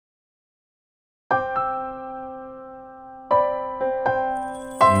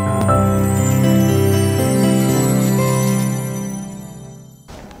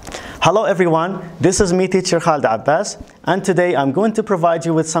Hello everyone, this is me, teacher Khalid Abbas, and today I'm going to provide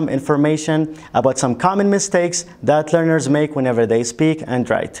you with some information about some common mistakes that learners make whenever they speak and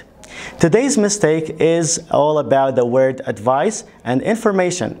write. Today's mistake is all about the word advice and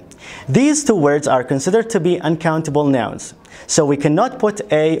information. These two words are considered to be uncountable nouns, so we cannot put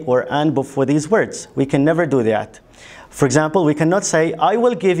a or an before these words. We can never do that. For example, we cannot say, I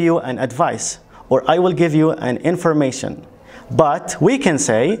will give you an advice, or I will give you an information. But we can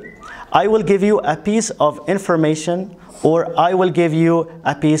say, I will give you a piece of information, or I will give you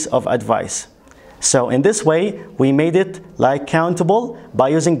a piece of advice. So in this way, we made it like countable by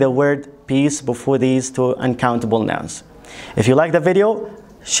using the word piece before these two uncountable nouns. If you like the video,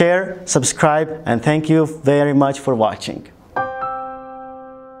 share, subscribe, and thank you very much for watching.